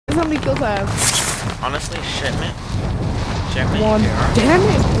how many kills I have. Honestly, shipment. Shipment. One. Damn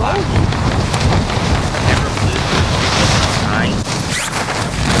it, bro. Never blew 9.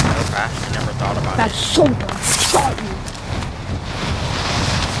 So fast. I never thought about That's it. so dumb. Shot you.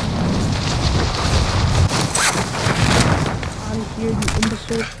 Out of here, you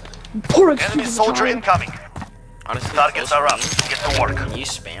imbecile. Poor Enemy soldier incoming. Honestly, Targets are up. Get to work. Can you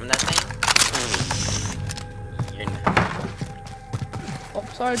spam that thing? You're not. Oh,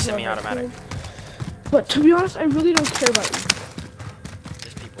 sorry, Semi-automatic. But to be honest, I really don't care about you.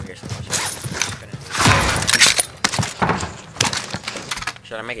 There's people here somewhere.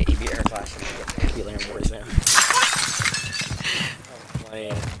 Should I make an EBR class and make it healing and WARZONE? I'm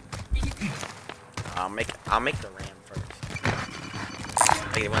playing. I'll make the RAM first.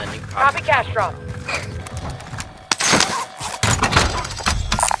 Make it one of the new copies. Copy cash drop.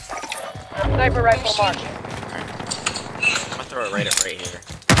 Sniper rifle mark. Alright. I'm gonna throw it right up right here.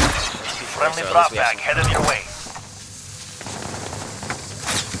 Friendly drop bag headed your way.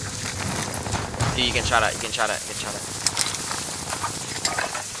 Dude, you can shot it. You can shot it. You can shot it.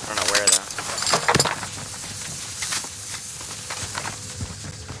 I don't know where though.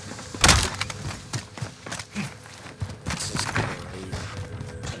 This is crazy.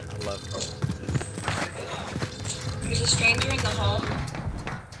 I love it. There's a stranger in the hall.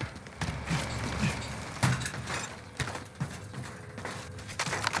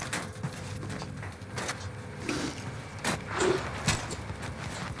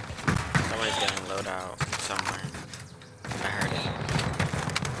 Somebody's getting load out somewhere. I heard it.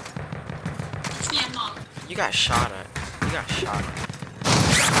 It's me, I'm Mom. You got shot at. You got shot at.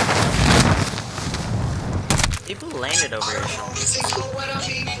 People landed over here. Sean.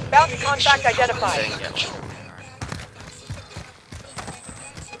 Bounty contact I identified. didn't get one.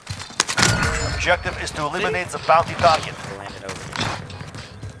 Objective is to eliminate the bounty target. People landed over here.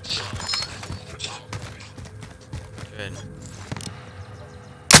 Good.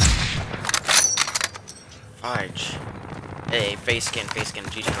 Fudge. Hey, face skin,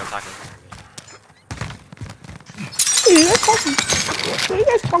 GG, no talking. Hey, you guys talking? What are you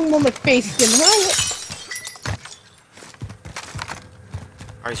guys talking about my face skin, huh?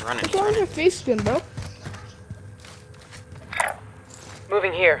 Oh, he's running, What's wrong with your face skin, bro?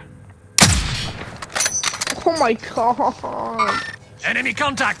 Moving here. Oh my god. Enemy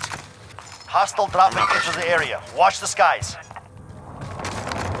contact! Hostile dropping into the area. Watch the skies.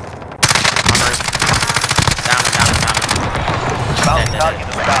 Down. Bounty target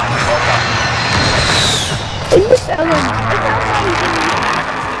is down. Well done. Are you selling?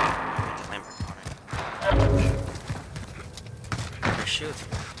 Your shields.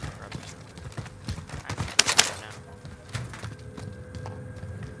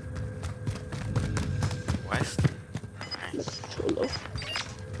 West. Alright. West.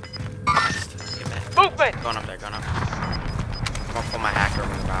 Get back. Movement. Going up there, going up. I'm gonna pull my hacker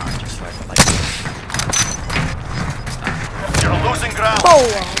move out just like this. You're losing ground. Oh,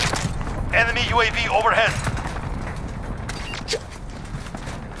 Enemy UAV overhead.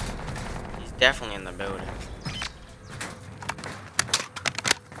 He's definitely in the building.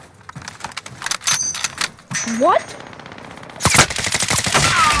 what?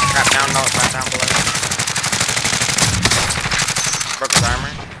 Crap down below. Broke his armor.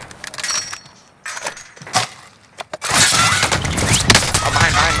 Oh,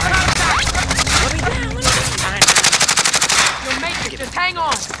 behind. Let me down. Behind. You'll make it. Just hang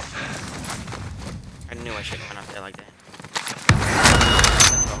on. I knew I shouldn't have went up there like that.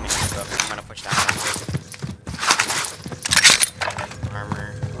 I'm gonna push down.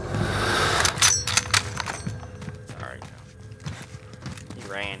 Armor. Sorry. He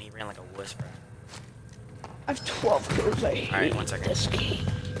ran like a whisper. I have 12 kills. I hate Alright, 1 second. this game.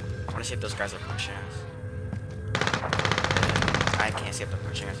 I wanna see if those guys are pushing us. I can't see if they're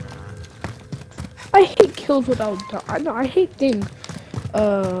pushing us or not. I hate kills without. I hate things.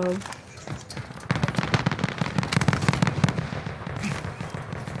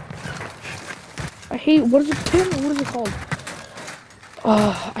 I hate. What is it? What is it called?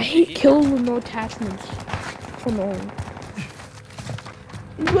 I hate kills with no attachments. Oh no.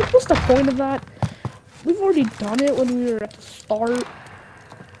 What's the point of that? We've already done it when we were at the start.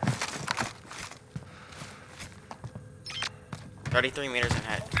 33 meters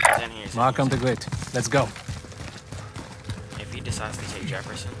ahead. He's in here. Mark on the grid. Let's go. If he decides to take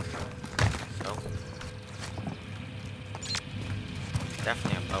Jefferson, so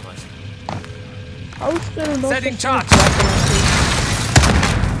definitely above us. I was gonna know. Setting charge.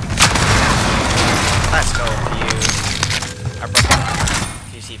 Let's go, Fuse. I broke the armor.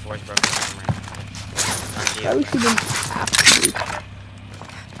 Fuse C4's broken the armor. I wish you didn't have to do.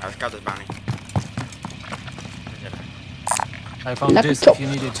 Let's grab this bounty. I found Like a this chop. if you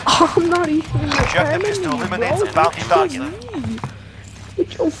need it. I'm not even the Objective is to enemy, eliminate bro. the bounty target.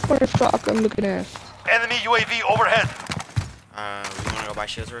 It's your first shotgun looking ass. Enemy UAV overhead. We wanna go buy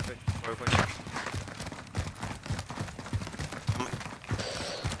shields real quick?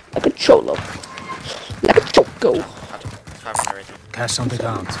 Like a cholo. Like a choco. It's 500 right there. Cash on the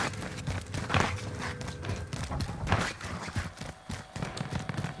ground.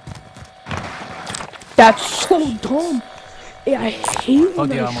 That's so dumb. Yeah, I hate when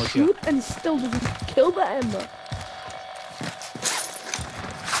the I ammo shoot and it still doesn't kill the ammo.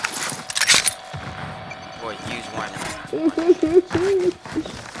 Boy, use one.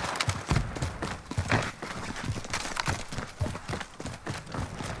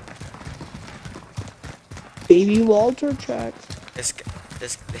 Baby Walter tracks. This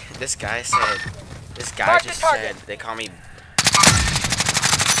guy said. This guy Mark the just target. said they call me.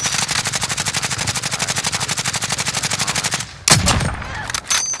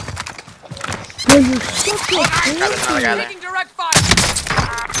 Bro, you're such a Got another guy there. Taking direct fire.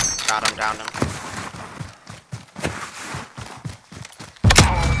 Got him, downed him.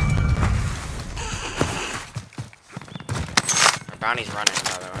 Our bounty's running,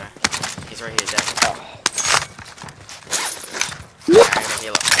 by the way. He's right here, dead.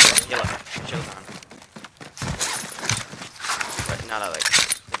 Heal up. Shield's on. But no, like,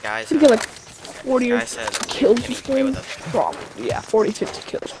 the guys. You get like 40 or guy said, kills "Can this you play game. with us?" Probably, yeah, 40, 50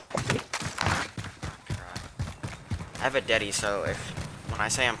 kills. Probably. I have a deadie, so if when I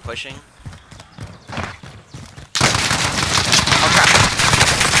say I'm pushing. Oh crap!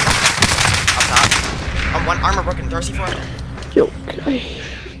 Up top. Oh, one armor broken. Throw C4. Yo, okay.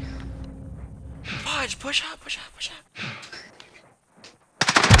 Fudge, push up.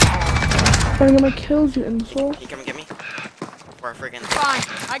 Trying to get my kills, you imbecile. Can you come and get me? Before I friggin'. Fine,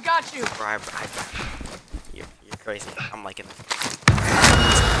 I got you. Bro, you're crazy. I'm liking this.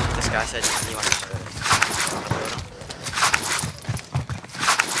 This guy said he wants to start this.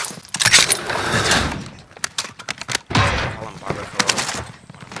 Call him barbacoa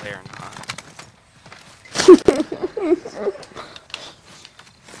when I'm there or not.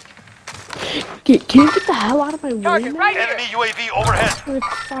 Can you get the hell out of my way, Target man? right here. Enemy UAV overhead.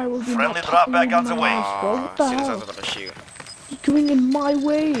 If I will be Friendly not drop fucking back in on the my way. house, bro. What As the soon as I hell? was about to shoot. You're going in my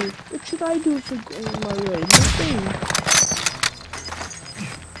way. What should I do if you're going in my way? Nothing.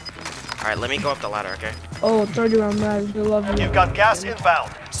 Alright, let me go up the ladder, okay? Oh, 30 round mag. They love you. You've got gas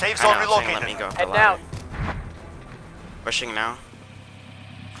inbound. Safe I zone know, I'm saying let me relocated. go up the Head ladder. down. Pushing now.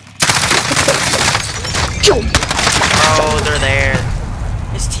 Kill. Oh, they're there.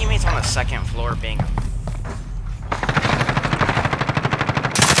 His teammates on the second floor being.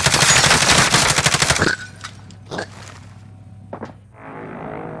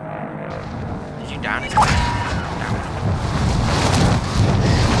 Did you down his? Down.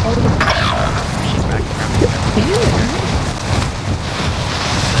 She's back.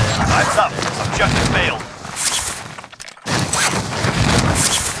 Time's up. Objective failed.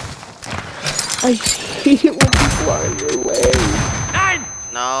 I hate it when people are in your way.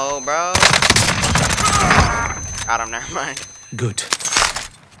 No, bro. Got him. Never mind. Good.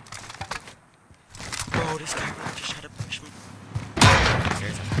 Bro, this guy just tried to push me.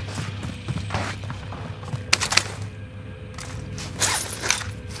 Seriously.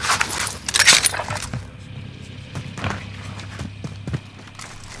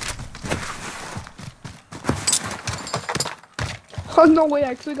 Oh, no way.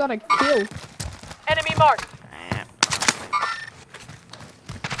 I actually got a kill. Enemy marked. Eh,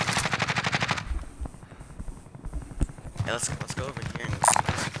 Hey, let's go over here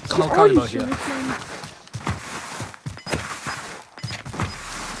and No Are cargo you here. serious, man?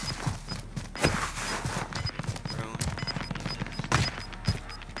 room.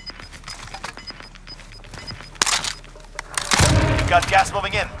 You've got gas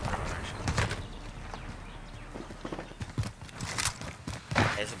moving in. Hey,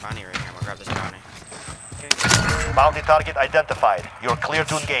 there's a bounty right here. I'm gonna grab this bounty. Bounty target identified. You're clear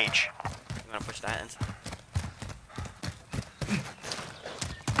to engage. You wanna push that inside?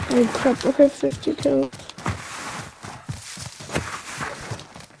 Oh, crap. Okay, 50 kills.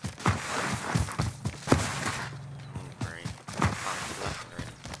 Great. Oh, left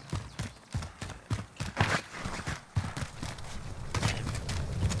already.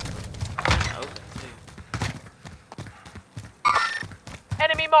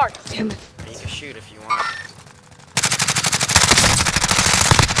 Enemy marked. Damn it. You can shoot if you want.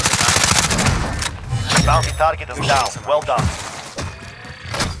 Bounty target is down. Well done.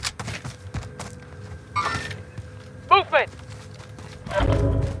 Movement.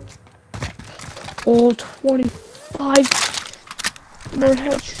 All 25 more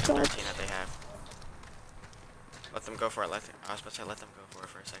headshots. 13 that they have. Let them go for it. I was about to say let them go for it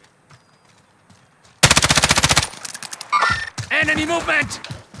for a second. Enemy movement!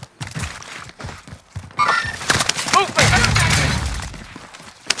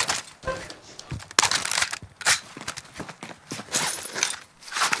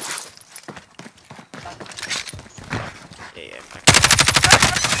 Yeah.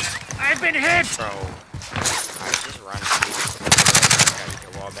 I've been hit! Bro. Alright, just run.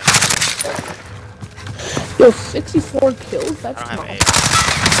 Got wall bang. Yo, 64 kills? I That's don't have not. A.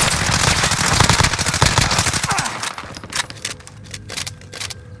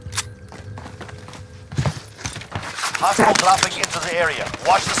 Hostile dropping into the area.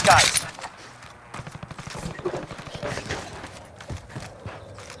 Watch the skies.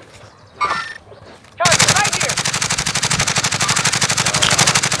 Target right here.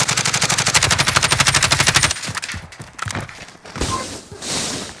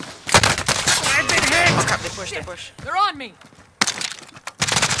 I've been hit! Oh crap, they push. They're on me.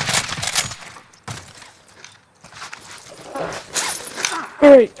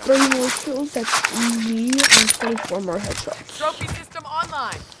 Alright, 30 more kills, that's easy, and 24 more headshots. Trophy system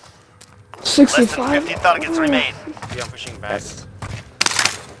online. Less than 65. 50 targets remain. Yeah, I'm pushing back. Where's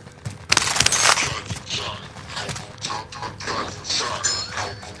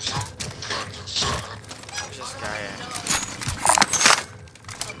this guy at?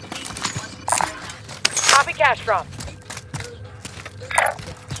 Copy cash drop.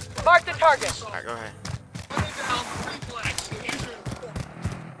 Mark the target. Alright, go ahead.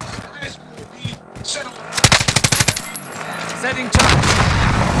 Setting charge!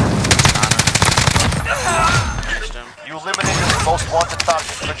 Finished him. You eliminated the most wanted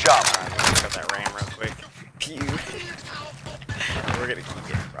target. Good job. Alright, I'm gonna cut that ram real quick. Pew. We're gonna keep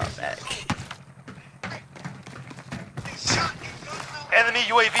getting brought back. Enemy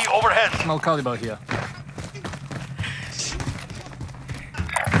UAV overhead. Small caliber here.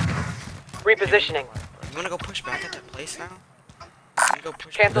 Repositioning. You wanna go push back at that place now? You go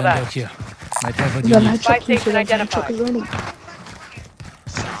push Cancel Then that. go here. Might have what You you got need. headshot, Buy please, station that headshot identified. is running. No,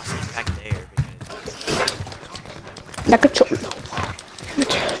 see, back there because... Like a choke.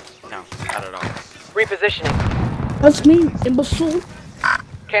 No, not at all. Repositioning. That's me, imbecile.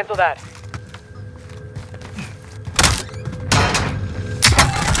 Cancel that.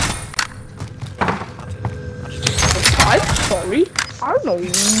 I'm sorry. I don't know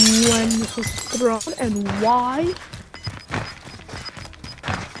when this was thrown and why.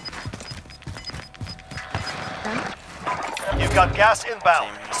 You've got gas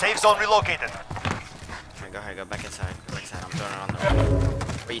inbound. Safe zone relocated. Alright, go ahead, go back inside. Go back inside. I'm throwing it on the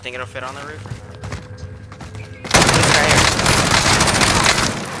roof. Wait, you think it'll fit on the roof? This guy here.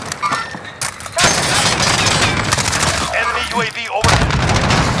 Enemy UAV overhead.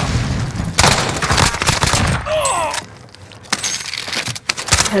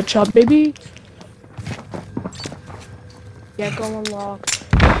 Headshot, baby. Yeah, go unlocked.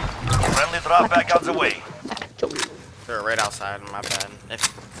 Friendly drop back on the way. Like a choke. They're right outside, my bad.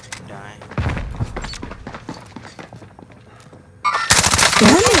 If you die.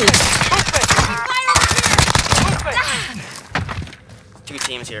 Two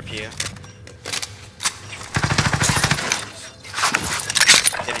teams here, Pew.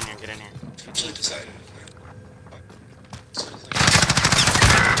 Get in here, get in here. Two teams.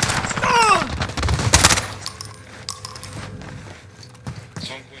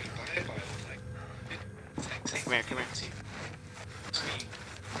 Come here, come here.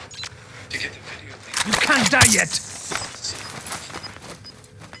 You can't die yet!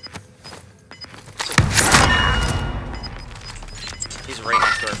 He's right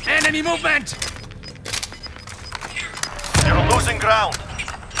next door. Pew. Enemy movement! You're losing ground.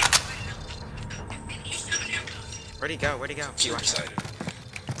 Where'd he go? Where'd he go? Pew, watch that.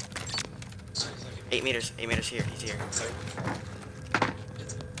 8 meters here. He's here.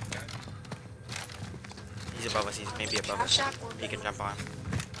 He's above us. He's maybe above us. He can jump on.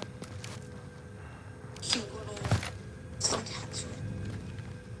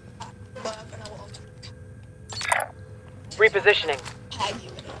 Repositioning.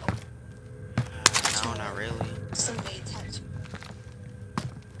 No, not really.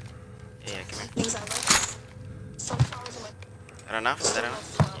 Yeah, come here. That enough? Is that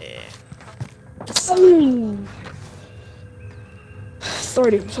enough? Yeah. Ooh.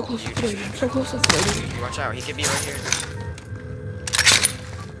 30, I'm so close to 30. I'm so close to 30. Watch out, he could be right here.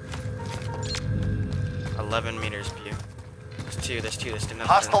 11 meters, Pew. There's two.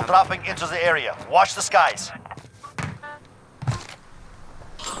 Hostile dropping into the area. Watch the skies.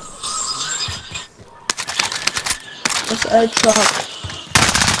 This edge sucks.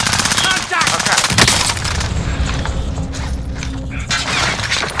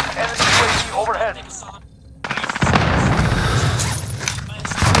 Enemy UAV overhead.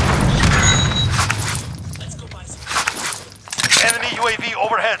 Enemy UAV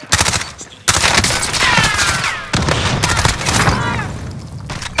overhead.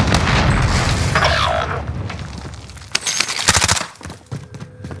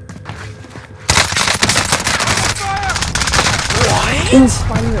 Ooh,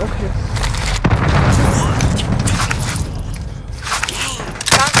 finally, okay.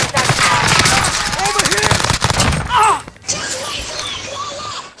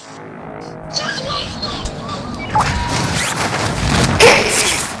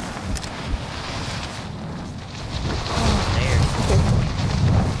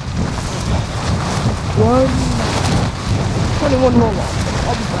 One. 21 more